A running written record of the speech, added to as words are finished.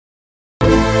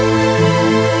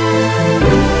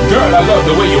I love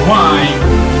the way you whine.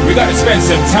 We gotta spend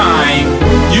some time.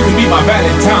 You can be my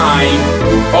Valentine.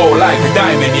 Oh, like a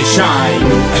diamond you shine.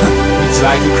 It's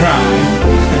like a crime.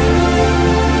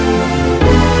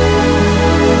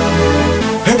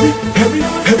 Heavy, heavy,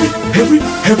 heavy, heavy,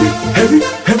 heavy, heavy,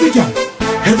 heavy gal.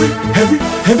 Heavy, heavy,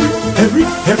 heavy, heavy,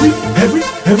 heavy, heavy,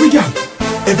 heavy gal.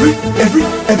 Every gal.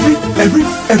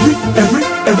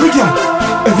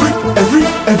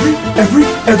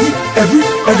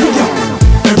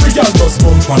 Every gal does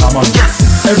bounce pan a man.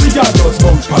 Every gal does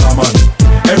bounce pan a man.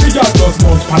 Every gal does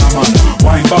bounce pan a man.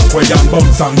 Wine backward and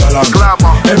bounce and galang.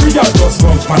 Glamour. Every gal does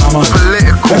bounce pan a man.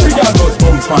 Political. Every gal does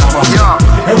bounce pan a man.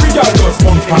 Every gal does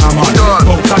bounce pan a man.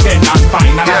 Bounce again and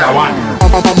find another one.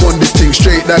 I'm on this thing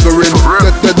straight daggering.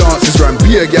 The dances ran,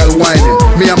 be a gal whining.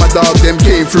 Me and my dog them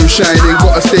came through shining.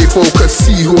 Gotta stay focused,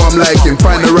 see who I'm liking.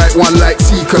 Find the right one like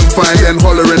C confined. Then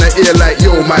holler in the ear like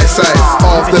yo my size.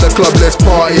 After the club let's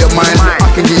party of mine.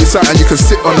 I can give you something you can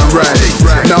sit on and ride.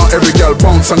 Now every gal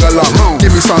bounce and along.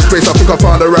 Give me some space, I think I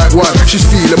found the right one. She's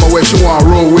feeling my way, she wanna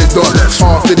roll with done.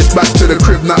 After this back to the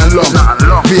crib, nothing long.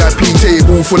 VIP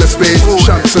table full of space.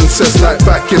 Shanks and sets like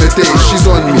back in the day. She's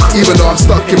on me, even though I'm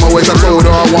stuck in my ways. I told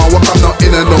her I want what I'm not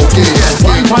in a no game.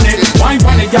 Wine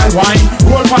pan it, gal, wine.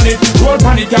 Roll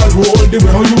pan it, gal, roll. The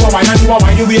way how you a wine and you a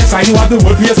wine, the waistline, you have the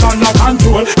whole face on lock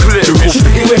control. The way she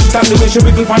wiggle waist and the way she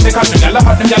wiggle pan the cat. The gal a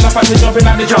hot, them gal a fat, they jumping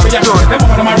and they jumping. Them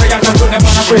up on my rig and put them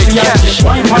on a crazy ass.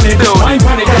 Wine pan it, gal, wine.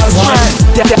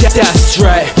 That's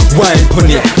right, wine pon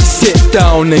it. Sit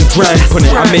down and grind pon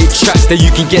it. I make tracks that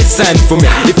you can get signed from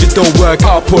it. If it don't work,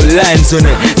 I'll put lines on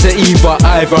it. So either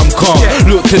I'm calm.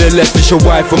 Look to the left, it's your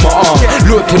wife on my arm.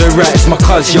 Look to the right, it's my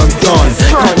cuz Young Don.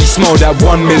 Can't you smell that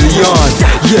 1 million?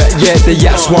 Yeah, the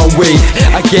yachts one wave.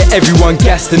 I get everyone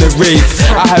gassed in a rave.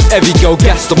 I have every girl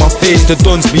gassed on my face. The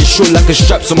Don's be short like a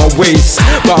straps on my waist.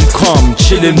 But I'm calm,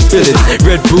 chillin', feelin'.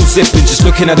 Red Bull sippin', just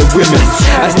looking at the women.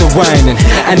 As the whining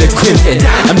and the quintin',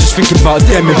 I'm just thinking about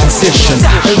them in position.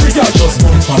 Every gal does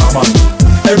bounce pan a man.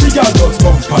 Every gal does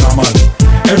bounce pan a man.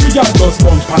 Every gal does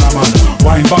bounce pan a man.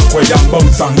 Wine backward and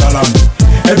bounce and galang.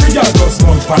 Every gal does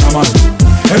bounce pan a man.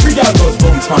 Every gal does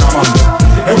bounce pan a man.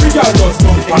 Every gal does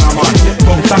bounce pan a man.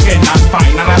 Bounce again and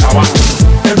find another one.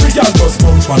 Every gal does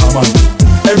bounce pan a man.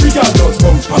 Every gal does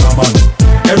bounce pan a man.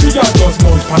 Every gal does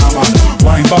bounce pan a man.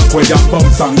 Wine backward and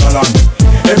bounce and galang.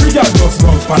 Every gal does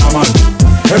bounce pan a man.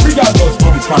 Every gal does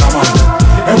bounce pan a man.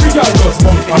 Every gal does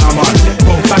bounce pan a man.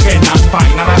 Bounce again and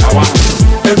find another one.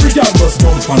 Every gal does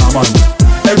bounce pan a man.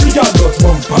 Every gal does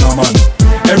bounce pan a man.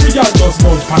 Every gal does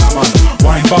bounce pan a man.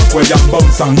 Wine backward and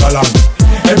bounce and galang.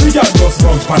 Every gal does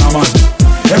bounce pan a man.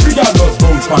 Every gal does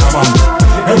bounce pan a man.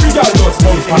 Every gal does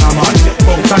bounce pan a man.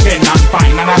 Bounce again and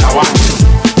find another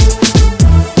one.